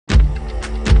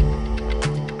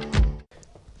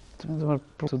তোমার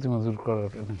প্রস্তুতি মজুর করার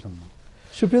জন্য।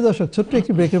 সুপ্রিয় দর্শক, ছোট্ট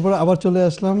একটি ব্রেকের পর আবার চলে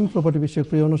আসলাম প্রপার্টি বিষয়ক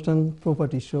প্রিয় অনুষ্ঠান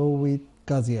প্রপার্টি শো উইথ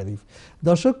কাজী আরিফ।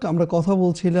 দর্শক, আমরা কথা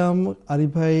বলছিলাম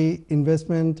আরিফ ভাই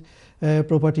ইনভেস্টমেন্ট,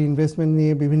 প্রপার্টি ইনভেস্টমেন্ট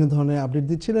নিয়ে বিভিন্ন ধরনের আপডেট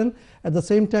দিচ্ছিলেন। অ্যাট দ্য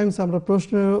সেম টাইমস আমরা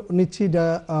প্রশ্ন নিচ্ছি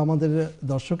আমাদের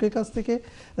দর্শকের কাছ থেকে।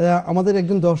 আমাদের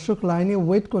একজন দর্শক লাইনে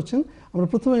ওয়েট করছেন, আমরা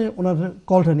প্রথমে ওনার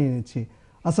কলটা নিয়ে নিচ্ছি।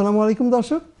 আসসালামু আলাইকুম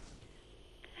দর্শক।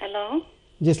 হ্যালো।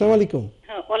 জি, আসসালামু আলাইকুম।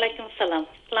 ওয়ালাইকুম সালাম।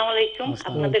 আসসালামু আলাইকুম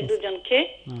আপনাদের দুজনকে।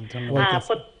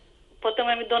 প্রথমে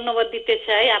আমি ধন্যবাদ দিতে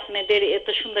চাই আপনাদের এত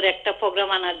সুন্দর একটা প্রোগ্রাম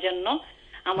আনার জন্য,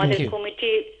 আমাদের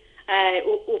কমিটি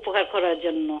উপকার করার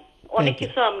জন্য। অনেক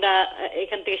কিছু আমরা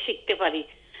এখান থেকে শিখতে পারি।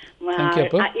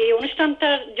 এই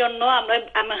অনুষ্ঠানটার জন্য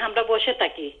আমরা বসে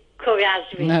থাকি, কবে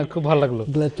আসবে। খুব ভালো লাগলো।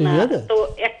 তো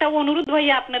একটা অনুরোধ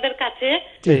ভাইয়া আপনাদের কাছে,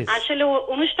 আসলে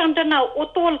অনুষ্ঠানটা না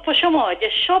অত অল্প সময় যে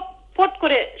সব পট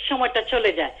করে সময়টা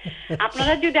চলে যায়।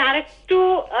 আপনারা যদি আরেকটু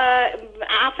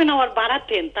হাফ এন আওয়ার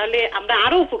বাড়াতেন তাহলে আমরা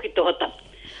আরো উপকৃত হতাম।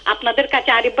 আপনাদের কাছে,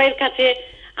 আরিফ ভাইয়ের কাছে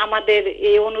আমাদের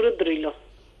এই অনুরোধ রইল।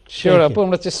 শিওর আপু,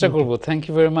 আমরা চেষ্টা করব। Thank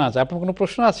you very much. আপনার কোনো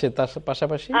প্রশ্ন আছে তার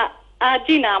পাশাপাশি?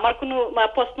 জি না, আমার কোনো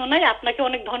প্রশ্ন নাই। আপনাকে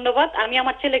অনেক ধন্যবাদ। আমি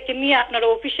আমার ছেলেকে নিয়ে আপনার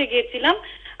অফিসে গিয়েছিলাম,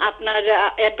 আপনার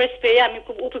অ্যাড্রেস পেয়ে আমি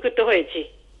খুব উপকৃত হয়েছি।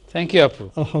 থ্যাংক ইউ আপু।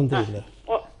 আলহামদুলিল্লাহ।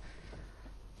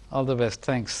 All the best.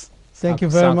 Thanks. Thank you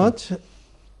very much.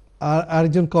 আর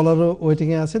আরেকজন কলারও ওয়েটিং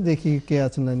এ আছে, দেখি কে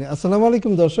আছেন লাইনে। আসসালামু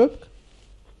আলাইকুম দর্শক।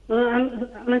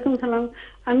 ওয়ালাইকুম সালাম।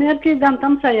 আমি আর কি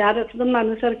জানতাম চাই, আর একজন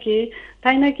মানুষ আর কি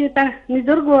তাই নাকি তার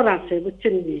নিজের ঘর আছে,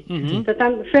 বুঝছেন কি, তো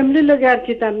তার ফ্যামিলির লগে আর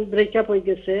কি তার ব্রেকআপ হয়ে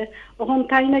গেছে, এখন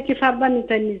তাই নাকি ফারবানি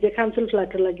তাই নিজে কাউন্সিল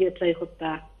ফ্ল্যাটে লাগিয়ে ট্রাই করতা।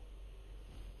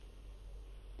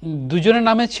 দুজনের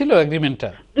নামে ছিল এগ্রিমেন্টটা?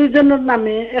 দুজনের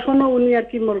নামে। এখনো উনি আর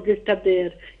কি মর্গেজটা দেয়,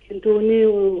 কিন্তু উনি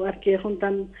আর কি এখন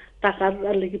তার টাকার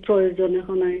লাগি প্রয়োজন,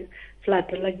 এখন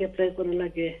ফ্ল্যাটে লাগিয়ে ট্রাই করে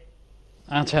লাগে।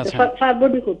 আচ্ছা আচ্ছা,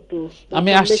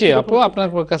 আমি আসছি আপু, আপনার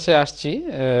কাছে আসছি।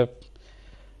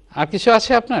 আর কিছু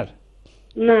আছে আপনার?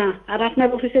 না, আর আপনার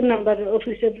অফিসের নাম্বার,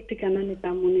 অফিসের ঠিকানা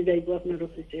নিতাম, উনি যাইবো আপনার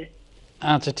অফিসে।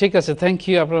 আচ্ছা ঠিক আছে, থ্যাংক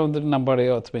ইউ। আপনার আমাদের নাম্বারে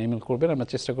অথবা ইমেল করবেন, আমরা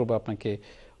চেষ্টা করবো আপনাকে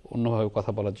অন্যভাবে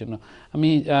কথা বলার জন্য।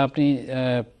 আপনি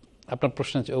আপনার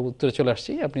প্রশ্নের উত্তরে চলে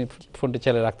আসছি, আপনি ফোনটি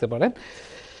চালিয়ে রাখতে পারেন।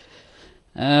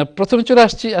 প্রথমে চলে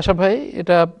আসছি আশা ভাই,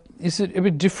 এটা is a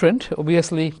bit different.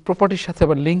 Obviously প্রপার্টির সাথে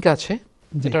আবার লিঙ্ক আছে,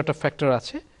 যেটা একটা ফ্যাক্টর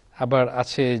আছে, আবার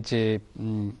আছে যে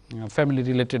family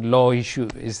related law issue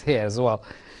is here as well.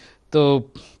 তো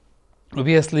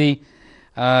অবভিয়াসলি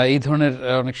এই ধরনের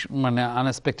অনেক মানে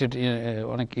আনএক্সপেক্টেড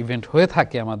অনেক ইভেন্ট হয়ে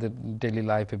থাকে আমাদের ডেইলি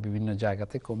লাইফে বিভিন্ন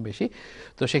জায়গাতে কম বেশি।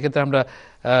 তো সেক্ষেত্রে আমরা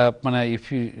মানে if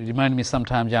you remind me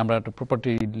sometime যে আমরা একটা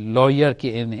প্রপার্টি লয়ারকে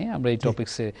এনে আমরা এই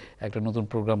টপিক্সে একটা নতুন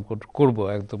প্রোগ্রাম করব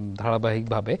একদম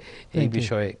ধারাবাহিকভাবে এই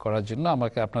বিষয়ে করার জন্য।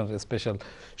 আমাকে আপনার স্পেশাল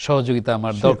সহযোগিতা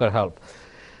আমার দরকার, হেল্প।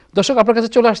 দর্শক, আপনার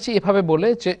কাছে চলে আসছি এভাবে বলে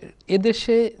যে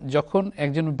এদেশে যখন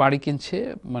একজন বাড়ি কিনছে,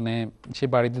 মানে সে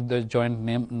বাড়িতে জয়েন্ট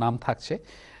নাম থাকছে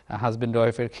হাজব্যান্ড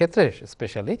ওয়াইফের ক্ষেত্রে,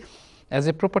 specially as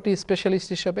a property specialist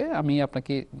হিসাবে আমি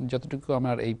আপনাকে যতটুকু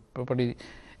আমার এই প্রপার্টি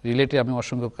রিলেটেড আমি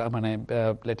অসংখ্য মানে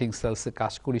লেটিং সেলসে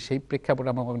কাজ করি, সেই প্রেক্ষাপটে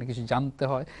আমার অনেক কিছু জানতে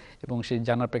হয় এবং সেই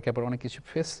জানার প্রেক্ষাপটে অনেক কিছু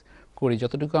ফেস করি।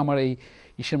 যতটুকু আমার এই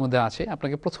ইস্যুর মধ্যে আছে,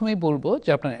 আপনাকে প্রথমেই বলবো যে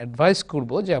আপনার অ্যাডভাইস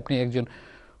করব যে আপনি একজন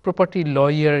প্রপার্টি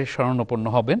লয়ারের শরণাপন্ন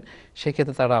হবেন।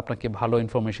 সেক্ষেত্রে তারা আপনাকে ভালো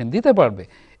ইনফরমেশন দিতে পারবে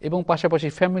এবং পাশাপাশি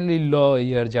ফ্যামিলি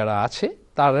লয়ার যারা আছে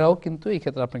তারাও কিন্তু এই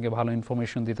ক্ষেত্রে আপনাকে ভালো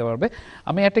ইনফরমেশন দিতে পারবে।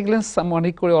 আমি একটা গ্ল্যান্স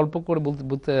অনেক করে অল্প করে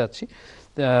বলতে যাচ্ছি,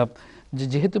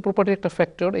 যেহেতু প্রপার্টি একটা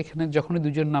ফ্যাক্টর, এখানে যখনই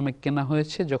দুজন নামে কেনা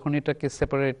হয়েছে, যখন এটাকে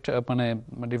সেপারেট মানে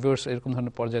ডিভোর্স এরকম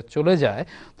ধরনের পর্যায়ে চলে যায়,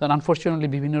 তখন আনফর্চুনেটলি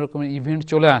বিভিন্ন রকমের ইভেন্ট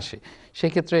চলে আসে।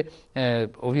 সেই ক্ষেত্রে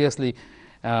অবভিয়াসলি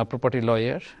প্রপার্টি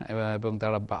লয়ার এবং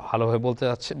তারা ভালোভাবে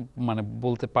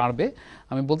বলতে পারবে।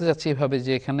 আমি বলতে চাচ্ছি এভাবে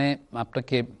যে এখানে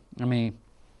আপনাকে আমি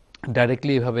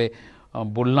ডাইরেক্টলি এভাবে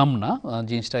বললাম না,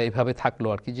 জিনিসটা এভাবে থাকলো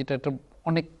আর কি, যেটা একটা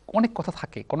অনেক কথা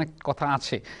থাকে, অনেক কথা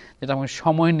আছে যেটা আমাকে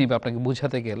সময় নেবে আপনাকে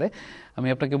বোঝাতে গেলে। আমি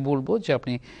আপনাকে বলবো যে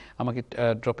আপনি আমাকে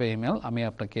ড্রপে ইমেল, আমি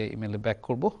আপনাকে ইমেলে ব্যাক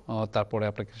করব, তারপরে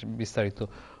আপনাকে বিস্তারিত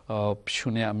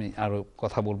শুনে আমি আরও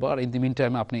কথা বলবো। আর ইন দি মিন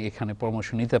টাইম আপনি এখানে পরামর্শ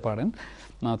নিতে পারেন।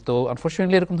 তো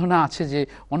আনফর্চুনেটলি এরকম ধরনের আছে যে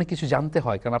অনেক কিছু জানতে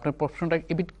হয়, কারণ আপনার প্রশ্নটা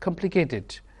এ bit complicated,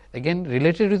 again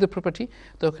related with the property.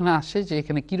 তো ওখানে আসে যে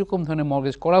এখানে কীরকম ধরনের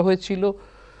মর্গেজ করা হয়েছিল,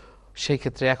 সেই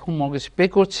ক্ষেত্রে এখন মর্গেজ পে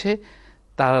করছে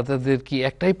তাদের কি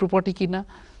একটাই প্রপার্টি কিনা,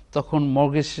 তখন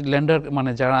মর্গেজ ল্যান্ডার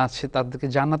মানে যারা আছে তাদেরকে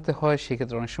জানাতে হয়।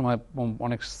 সেক্ষেত্রে অনেক সময়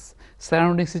অনেক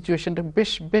সারাউন্ডিং সিচুয়েশনটা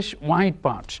বেশ ওয়াইড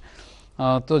পার্ট।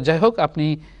 তো যাই হোক, আপনি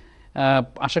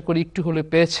আশা করি একটু হলে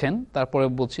পেয়েছেন। তারপরে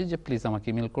বলছি যে প্লিজ আমাকে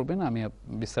ইমেল করবেন, আমি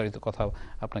বিস্তারিত কথা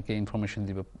আপনাকে ইনফরমেশন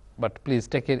দিব। But please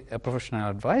take a professional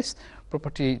advice,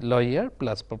 property lawyer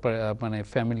plus মানে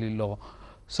family law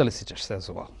solicitors as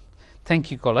well. Thank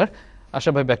you কলার। আশা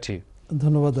ভাই, ব্যাক টু ইউ।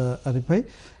 ধন্যবাদ আরিফ ভাই।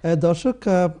 দর্শক,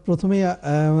 প্রথমেই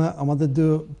আমাদের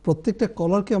প্রত্যেকটা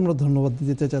কলারকে আমরা ধন্যবাদ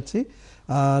দিতে চাচ্ছি।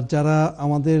 আর যারা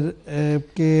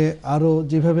আমাদেরকে আরও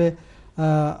যেভাবে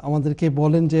আমাদেরকে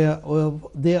বলেন যে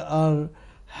দে আর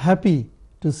happy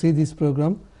to C this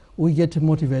programme, we get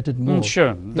motivated more.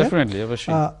 Sure, definitely,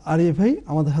 অবশ্যই। আরিফ ভাই,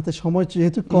 আমাদের হাতে সময়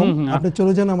যেহেতু কম, আপনি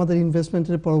চলে যান আমাদের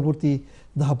ইনভেস্টমেন্টের পরবর্তী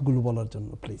ধাপগুলো বলার জন্য,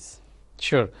 প্লিজ।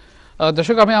 শিওর।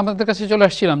 দর্শক, আমি আমাদের কাছে চলে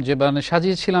আসছিলাম যে মানে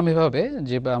সাজিয়েছিলাম এভাবে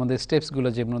যে আমাদের স্টেপসগুলো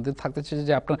যে মধ্যে থাকতে চাই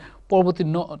যে আপনার পরবর্তী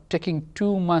টেকিং টু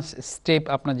মাস স্টেপ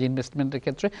আপনার যে ইনভেস্টমেন্টের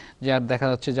ক্ষেত্রে, যে আর দেখা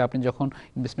যাচ্ছে যে আপনি যখন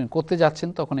ইনভেস্টমেন্ট করতে যাচ্ছেন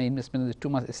তখন এই ইনভেস্টমেন্টের 2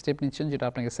 মাস স্টেপ নিচ্ছেন, যেটা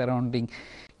আপনাকে সারাউন্ডিং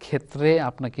ক্ষেত্রে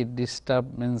আপনাকে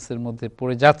ডিস্টারবেন্সের মধ্যে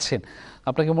পড়ে যাচ্ছেন।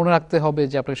 আপনাকে মনে রাখতে হবে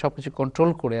যে আপনাকে সব কিছু কন্ট্রোল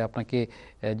করে আপনাকে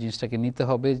জিনিসটাকে নিতে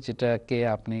হবে, যেটাকে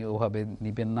আপনি ওভাবে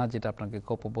নেবেন না যেটা আপনাকে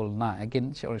ক্যাপেবল না। অ্যাগেন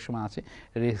অনেক সময় আছে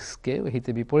রিস্কে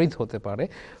হিতে বিপরীত হতে পারে,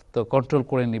 তো কন্ট্রোল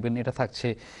করে নেবেন, এটা থাকছে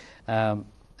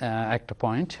একটা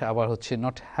পয়েন্ট। আবার হচ্ছে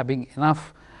নট হ্যাভিং এনাফ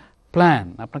প্ল্যান,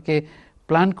 আপনাকে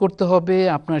প্ল্যান করতে হবে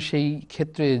আপনার সেই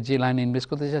ক্ষেত্রে যে লাইনে ইনভেস্ট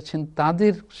করতে যাচ্ছেন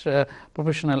তাদের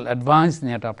প্রফেশনাল অ্যাডভাইস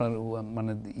নেওয়াটা আপনার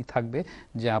মানে থাকবে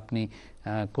যে আপনি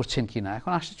করছেন কি না।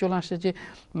 এখন চলে আসছে যে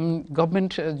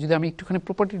গভর্নমেন্ট, যদি আমি একটুখানি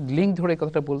প্রপার্টি লিঙ্ক ধরে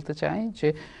কথাটা বলতে চাই, যে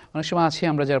অনেক সময় আছে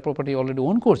আমরা যারা প্রপার্টি অলরেডি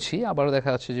ওন করছি, আবারও দেখা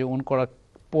যাচ্ছে যে ওন করার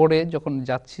পরে যখন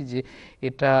যাচ্ছি যে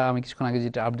এটা আমি কিছুক্ষণ আগে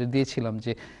যেটা আপডেট দিয়েছিলাম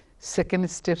যে সেকেন্ড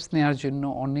স্টেপস নেওয়ার জন্য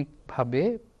অনেকভাবে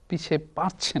পিছিয়ে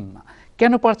পারছেন না।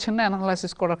 কেন পারছেন না?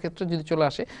 অ্যানালাইসিস করার ক্ষেত্রে যদি চলে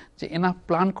আসে যে এনাফ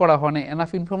প্ল্যান করা হয়নি,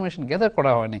 এনাফ ইনফরমেশন গ্যাদার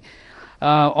করা হয়নি।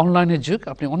 অনলাইনের যুগ,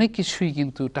 আপনি অনেক কিছুই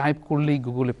কিন্তু টাইপ করলেই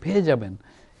গুগলে পেয়ে যাবেন।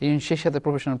 সেই সাথে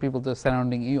প্রফেশনাল পিপল তো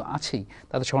সারাউন্ডিং ইউ আছেই,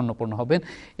 তাতে স্বর্ণপূর্ণ হবেন।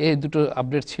 এই দুটো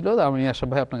আপডেট ছিল, আমি আশা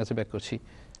ভাই আপনার কাছে ব্যাক করছি।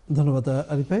 ধন্যবাদ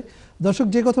আরিফ ভাই। দর্শক,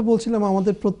 যে কথা বলছিলাম,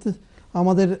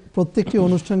 আমাদের প্রত্যেকটি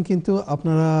অনুষ্ঠান কিন্তু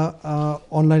আপনারা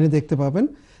অনলাইনে দেখতে পাবেন।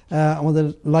 আমাদের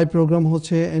লাইভ প্রোগ্রাম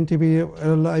হচ্ছে এনটিভি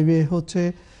লাইভে হচ্ছে,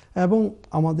 এবং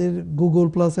আমাদের গুগল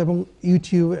প্লাস এবং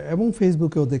ইউটিউব এবং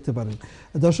ফেসবুকেও দেখতে পারেন।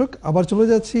 দর্শক, আবার চলে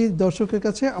যাচ্ছি দর্শকের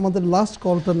কাছে আমাদের লাস্ট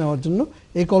কলটা নেওয়ার জন্য।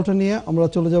 এই কলটা নিয়ে আমরা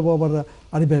চলে যাব আবার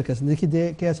আরিফ ভাইয়ের কাছে। দেখি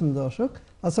কে আছেন দর্শক।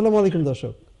 আসসালামু আলাইকুম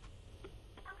দর্শক।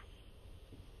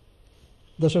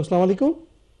 আসসালামু আলাইকুম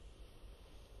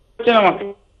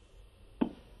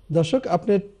দর্শক,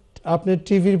 আপনার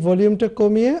টিভির ভলিউমটা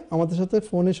কমিয়ে আমাদের সাথে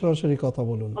ফোনে সরাসরি কথা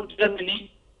বলুন।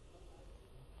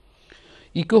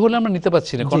 ইকো হলে আমরা নিতে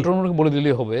পারছি না, কন্ট্রোল রুমকে বলে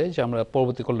দিলেই হবে যে আমরা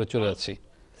পরবর্তী কলে চলে যাচ্ছি।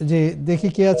 জি, দেখি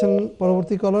কে আছেন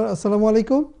পরবর্তী কলার। আসসালামু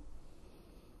আলাইকুম।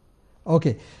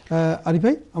 ওকে আরিফ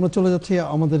ভাই, আমরা চলে যাচ্ছি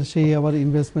আমাদের সেই আবার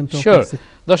ইনভেস্টমেন্ট।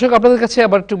 দর্শক, আপনাদের কাছে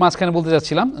আবার একটু মাঝখানে বলতে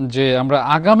যাচ্ছিলাম যে আমরা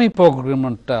আগামী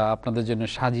প্রোগ্রামটা আপনাদের জন্য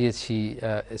সাজিয়েছি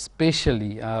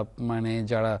স্পেশালি মানে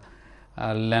যারা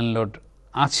ল্যান্ডলর্ড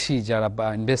আছি, যারা বা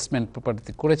ইনভেস্টমেন্ট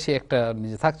প্রপার্টিতে করেছি, একটা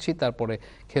নিজে থাকছি, তারপরে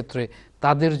ক্ষেত্রে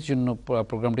তাদের জন্য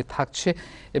প্রোগ্রামটি থাকছে।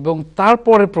 এবং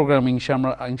তারপরে প্রোগ্রাম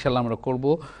ইনশাল্লাহ আমরা করব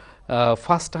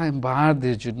ফার্স্ট টাইম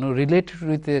বায়ারদের জন্য রিলেটেড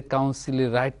উইথ কাউন্সিলের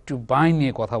রাইট টু বাই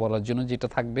নিয়ে কথা বলার জন্য, যেটা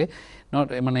থাকবে নট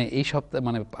মানে এই সপ্তাহে,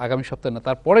 মানে আগামী সপ্তাহে না,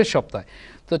 তার পরের সপ্তাহে।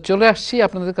 তো চলে আসছি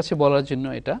আপনাদের কাছে বলার জন্য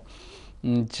এটা,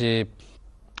 যে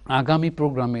আগামী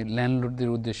প্রোগ্রামে ল্যান্ডলর্ডদের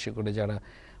উদ্দেশ্য করে যারা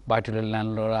বায়টুলের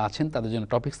ল্যান্ডলর্ড আছেন তাদের জন্য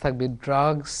টপিকস থাকবে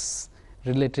drugs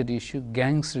related issue,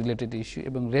 gangs related issue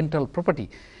এবং রেন্টাল প্রপার্টি।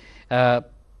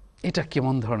 এটা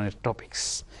কেমন ধরনের টপিকস?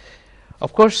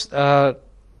 অফকোর্স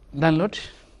ল্যান্ডলর্ড,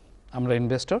 আমরা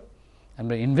ইনভেস্টর,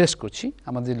 আমরা ইনভেস্ট করছি,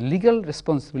 আমাদের লিগ্যাল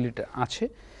রেসপন্সিবিলিটি আছে।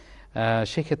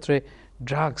 সেক্ষেত্রে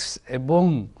ড্রাগস এবং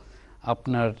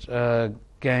আপনার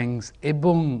গ্যাংস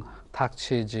এবং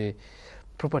থাকছে যে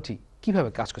প্রপার্টি কীভাবে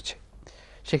কাজ করছে,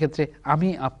 সেক্ষেত্রে আমি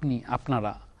আপনি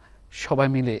আপনারা সবাই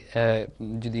মিলে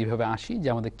যদি এইভাবে আসি যে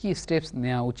আমাদের কী স্টেপস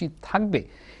নেওয়া উচিত থাকবে,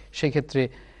 সেক্ষেত্রে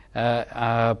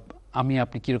আমি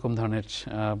আপনি কীরকম ধরনের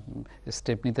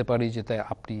স্টেপ নিতে পারি যাতে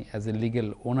আপনি অ্যাজ এ লিগ্যাল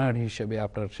ওনার হিসেবে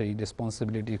আপনার সেই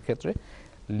রেসপন্সিবিলিটির ক্ষেত্রে,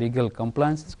 লিগ্যাল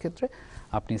কমপ্লায়েন্সের ক্ষেত্রে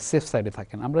আপনি সেফ সাইডে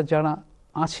থাকেন। আমরা যারা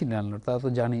আছি ল্যান্ডলর্ড তারা তো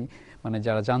জানি, মানে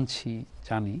যারা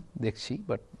জানি দেখছি,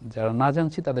 বাট যারা না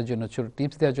জানছি তাদের জন্য ছোটো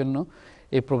টিপস দেওয়ার জন্য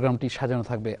এই প্রোগ্রামটি সাজানো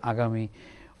থাকবে আগামী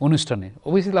অনুষ্ঠানে।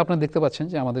 অবভিয়াসলি আপনারা দেখতে পাচ্ছেন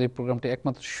যে আমাদের এই প্রোগ্রামটি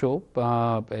একমাত্র শো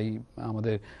এই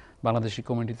আমাদের বাংলাদেশি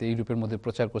কমিউনিটিতে ইউরোপের মধ্যে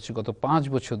প্রচার করছি গত 5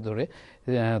 বছর ধরে।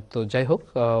 তো যাই হোক,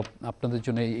 আপনাদের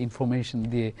জন্য এই ইনফরমেশন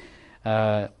দিয়ে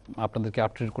আপনাদেরকে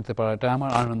আপডেট করতে পারা এটা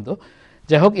আমার আনন্দ।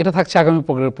 যাই হোক, এটা থাকছে আগামী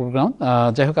প্রোগ্রাম।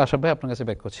 যাই হোক, আশা ভাই আপনার কাছে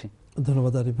ব্যাক করছি।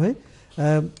 ধন্যবাদ আরিফ ভাই।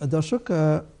 দর্শক,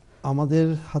 আমাদের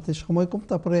হাতে সময় কম,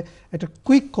 তারপরে একটা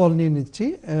কুইক কল নিয়ে নিচ্ছি।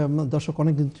 দর্শক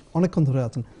অনেকক্ষণ ধরে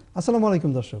আছেন। আসসালামু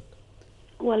আলাইকুম দর্শক।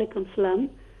 ওয়ালাইকুম সালাম।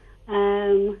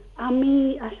 আমি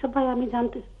আশরাফ ভাই,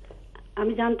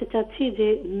 আমি জানতে চাচ্ছি যে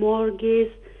মর্গেজ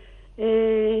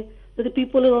যদি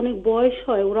পিপলের অনেক বয়স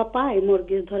হয় ওরা পায়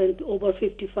মর্গেজ, ধরেন ওভার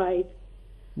 55?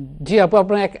 জি আপু,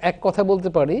 আপনার এক কথা বলতে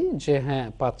পারি যে হ্যাঁ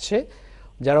পাচ্ছে।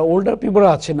 যারা ওল্ডার পিপল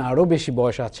আছেন, আরও বেশি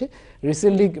বয়স আছে,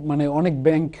 রিসেন্টলি মানে অনেক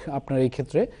ব্যাংক আপনার এই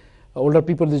ক্ষেত্রে ওল্ডার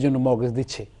পিপলদের জন্য মর্গেজ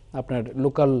দিচ্ছে। আপনার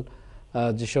লোকাল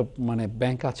যেসব মানে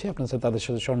ব্যাংক আছে আপনার সাথে তাদের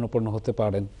সাথে স্বর্ণপন্ন হতে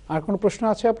পারেন। আর কোনো প্রশ্ন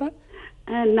আছে আপনার?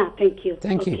 না, thank you.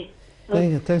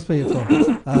 Thanks for your call.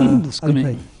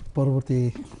 ভাই পরবর্তী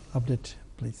আপডেট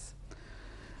প্লিজ।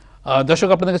 দর্শক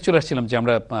আপনাদের কাছে চলে আসছিলাম যে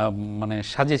আমরা মানে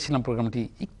সাজিয়েছিলাম প্রোগ্রামটি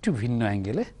একটু ভিন্ন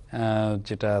অ্যাঙ্গেলে,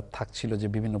 যেটা থাকছিল যে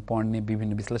বিভিন্ন পয়েন্ট নিয়ে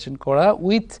বিভিন্ন বিশ্লেষণ করা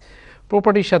উইথ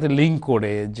প্রপার্টির সাথে লিঙ্ক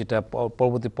করে, যেটা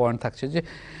পরবর্তী পয়েন্ট থাকছে যে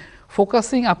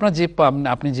ফোকাসিং আপনার যে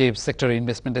আপনি যে সেক্টরে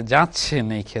ইনভেস্টমেন্টে যাচ্ছেন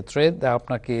এই ক্ষেত্রে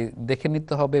আপনাকে দেখে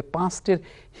নিতে হবে পাস্টের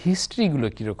হিস্ট্রিগুলো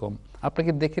কীরকম,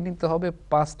 আপনাকে দেখে নিতে হবে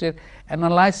পাস্টের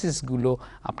অ্যানালাইসিসগুলো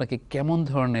আপনাকে কেমন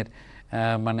ধরনের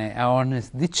মানে অ্যাওয়ারনেস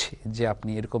দিচ্ছে যে আপনি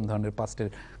এরকম ধরনের পাস্টের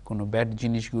কোনো ব্যাড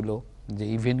জিনিসগুলো, যে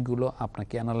ইভেন্টগুলো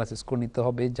আপনাকে অ্যানালাইসিস করে নিতে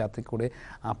হবে, যাতে করে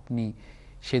আপনি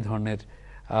সেই ধরনের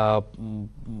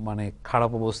মানে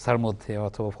খারাপ অবস্থার মধ্যে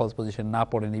অথবা ফলস পজিশন না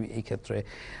পড়েন। এই ক্ষেত্রে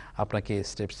আপনাকে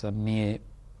স্টেপস নিয়ে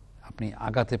আপনি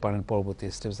আগাতে পারেন পরবর্তী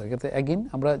স্টেপস। ক্ষেত্রে অ্যাগেন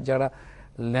আমরা যারা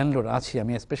ল্যান্ডলর্ড আছি,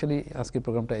 আমি স্পেশালি আজকের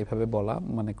প্রোগ্রামটা এইভাবে বলা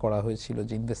মানে করা হয়েছিল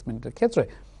যে ইনভেস্টমেন্টের ক্ষেত্রে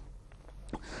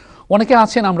অনেকে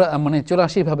আছেন, আমরা মানে চলে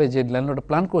আসি এইভাবে যে ল্যান্ডলর্ড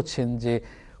প্ল্যান করছেন যে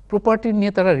প্রপার্টি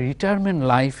নিয়ে তারা রিটায়ারমেন্ট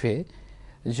লাইফে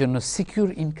জন্য সিকিউর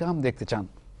ইনকাম দেখতে চান।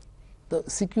 তো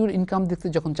সিকিউর ইনকাম দেখতে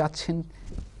যখন চাচ্ছেন,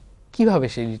 কিভাবে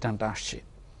সেই রিটার্নটা আসছে,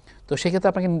 তো সেক্ষেত্রে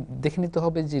আপনাকে দেখে নিতে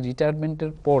হবে যে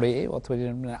রিটায়ারমেন্টের পরে অথবা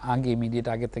রিটায়ারমেন্টের আগে, ইমিডিয়েট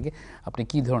আগে থেকে আপনি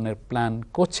কী ধরনের প্ল্যান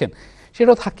করছেন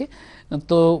সেটাও থাকে।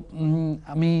 তো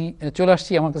আমি চলে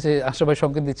আসছি, আমার কাছে আশরাফ ভাই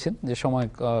সংকেত দিচ্ছেন যে সময়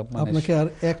আপনাকে আর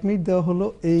 1 মিনিট দেওয়া হলো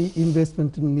এই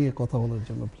ইনভেস্টমেন্ট নিয়ে কথা বলার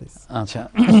জন্য, প্লিজ। আচ্ছা,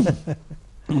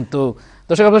 তো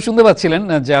দর্শক আপনারা শুনতে পাচ্ছিলেন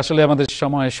যে আসলে আমাদের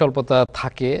সময় স্বল্পতা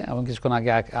থাকে এবং কিছুক্ষণ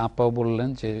আগে আপাও বললেন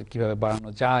যে কিভাবে বাড়ানো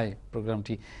যায়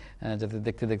প্রোগ্রামটি যাতে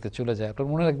দেখতে দেখতে চলে যায়। আপনারা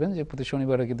মনে রাখবেন যে প্রতি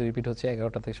শনিবারে কিন্তু রিপিট হচ্ছে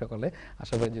 11টা থেকে সকালে।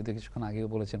 আশা করি যদি কিছুক্ষণ আগেও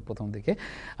বলেছেন প্রথম দিকে,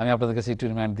 আমি আপনাদের কাছে একটু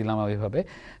রিমাইন্ড দিলাম ওইভাবে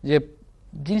যে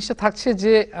জিনিসটা থাকছে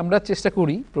যে আমরা চেষ্টা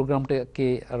করি প্রোগ্রামটাকে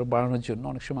আরও বাড়ানোর জন্য।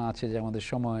 অনেক সময় আছে যে আমাদের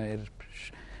সময়ের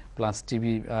প্লাস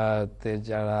টিভিতে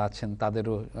যারা আছেন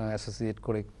তাদেরও অ্যাসোসিয়েট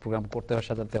করে প্রোগ্রাম করতে হয়,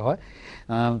 সাজাতে হয়।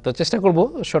 তো চেষ্টা করব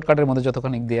শর্টকাটের মধ্যে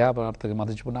যতক্ষণ দেওয়া আবার আপনাদের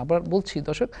মাঝে জীবন। আবার বলছি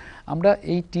দর্শক, আমরা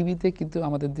এই টিভিতে কিন্তু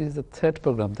আমাদের this is the third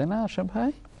programme, তাই না আশরাফ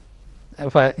ভাই?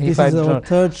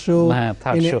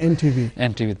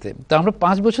 এনটিভিতে তো আমরা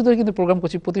 5 বছর ধরে কিন্তু প্রোগ্রাম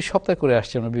করছি, প্রতি সপ্তাহে করে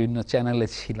আসছি, আমরা বিভিন্ন চ্যানেলে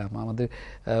ছিলাম। আমাদের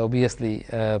অবভিয়াসলি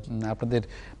আপনাদের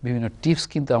বিভিন্ন টিপস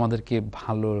কিন্তু আমাদেরকে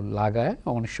ভালো লাগায়।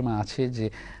 অনেক সময় আছে যে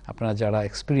আপনারা যারা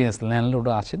এক্সপিরিয়েন্স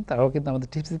ল্যান্ডলর্ডও আছেন তারাও কিন্তু আমাদের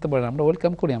টিপস দিতে পারেন, আমরা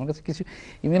ওয়েলকাম করি। আমার কাছে কিছু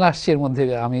ইমেল আসছে, এর মধ্যে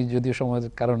আমি যদিও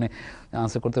সময়ের কারণে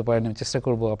আনসার করতে পারিনি, আমি চেষ্টা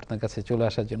করবো আপনার কাছে চলে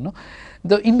আসার জন্য।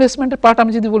 তো ইনভেস্টমেন্টের পার্ট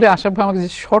আমি যদি বলি, আশরাফ ভাই আমাকে যে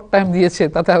শর্ট টাইম দিয়েছে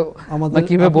তাতে আমাদের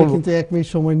কিভাবে বলবো, কিন্তু 1 মিনিট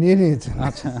সময় নিয়ে নিয়েছেন।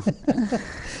 আচ্ছা,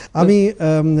 আমি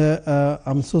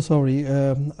I am so sorry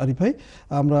Arif ভাই,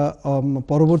 আমরা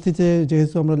পরবর্তীতে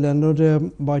যেহেতু আমরা ল্যান্ডলর্ড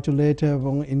বাই টু লেট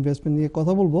এবং ইনভেস্টমেন্ট নিয়ে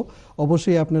কথা বলবো,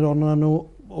 অবশ্যই আপনার অন্যান্য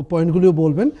পয়েন্টগুলিও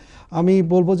বলবেন। আমি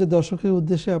বলবো যে দর্শকের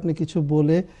উদ্দেশ্যে আপনি কিছু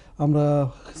বলে আমরা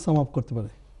সাম আপ করতে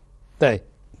পারি। তাই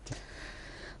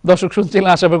দর্শক শুনছিলেন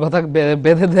আশরাফের কথা,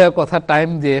 বেঁধে দেওয়া কথা টাইম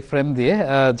দিয়ে, ফ্রেম দিয়ে।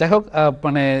 যাই হোক,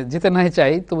 মানে যেতে নাই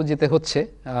চাই তবু যেতে হচ্ছে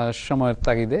সময়ের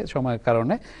তাগিদে, সময়ের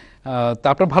কারণে। তো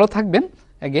আপনারা ভালো থাকবেন।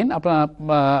 অ্যাগেন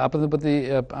আপনাদের প্রতি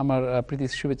আমার প্রীতি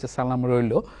শুভেচ্ছা সালাম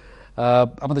রইল।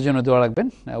 আমাদের জন্য দোয়া রাখবেন।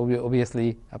 অবভিয়াসলি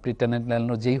আপনি টেনেন্ট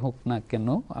ল্যান্ডলর্ড যেই হোক না কেন,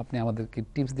 আপনি আমাদেরকে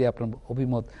টিপস দিয়ে আপনার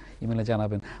অভিমত ইমেলে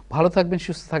জানাবেন। ভালো থাকবেন,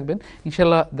 সুস্থ থাকবেন।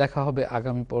 ইনশাল্লাহ দেখা হবে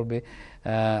আগামী পর্বে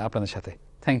আপনাদের সাথে।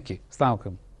 থ্যাংক ইউ, আসসালামু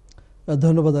আলাইকুম।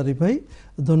 ধন্যবাদ আরিফ ভাই,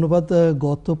 ধন্যবাদ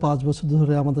গত 5 বছর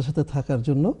ধরে আমাদের সাথে থাকার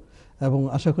জন্য, এবং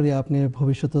আশা করি আপনি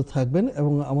ভবিষ্যতেও থাকবেন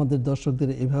এবং আমাদের দর্শকদের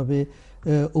এভাবে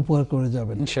উপকার করে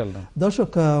যাবেন ইনশাআল্লাহ। দর্শক,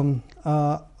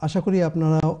 আশা করি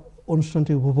আপনারা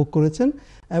অনুষ্ঠানটি উপভোগ করেছেন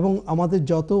এবং আমাদের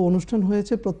যত অনুষ্ঠান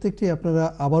হয়েছে প্রত্যেকটি আপনারা,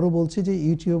 আবারও বলছি যে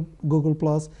ইউটিউব, গুগল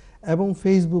প্লাস এবং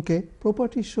ফেসবুকে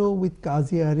প্রপার্টি শো উইথ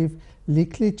কাজী আরিফ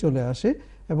লিখলেই চলে আসে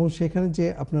এবং সেখানে যে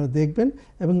আপনারা দেখবেন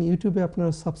এবং ইউটিউবে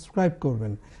আপনারা সাবস্ক্রাইব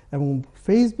করবেন এবং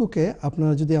ফেসবুকে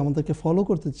আপনারা যদি আমাদেরকে ফলো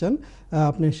করতে চান,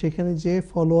 আপনি সেখানে যে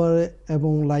ফলোয়ার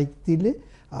এবং লাইক দিলে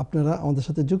আপনারা আমাদের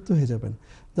সাথে যুক্ত হয়ে যাবেন।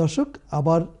 দর্শক,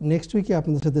 আবার নেক্সট উইকে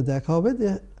আপনাদের সাথে দেখা হবে।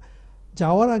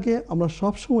 যাওয়ার আগে আমরা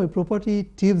সবসময় প্রপার্টি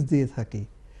টিপস দিয়ে থাকি।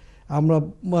 আমরা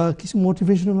কিছু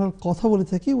মোটিভেশনাল কথা বলে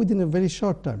থাকি within a very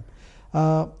short time.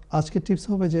 আজকের টিপস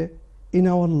হবে যে in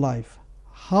our life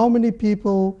how many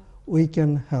people we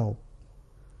can help.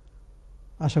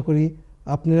 আশা করি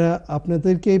আপনারা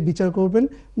আপনাদেরকে বিচার করবেন।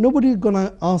 Nobody gonna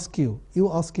ask you, you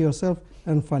ask yourself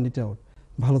and find it out.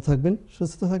 ভালো থাকবেন,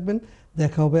 সুস্থ থাকবেন,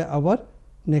 দেখা হবে আবার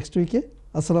নেক্সট উইকে।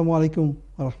 আসসালামু আলাইকুম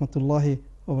ওয়া রাহমাতুল্লাহি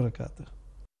ওয়া বারাকাতুহু।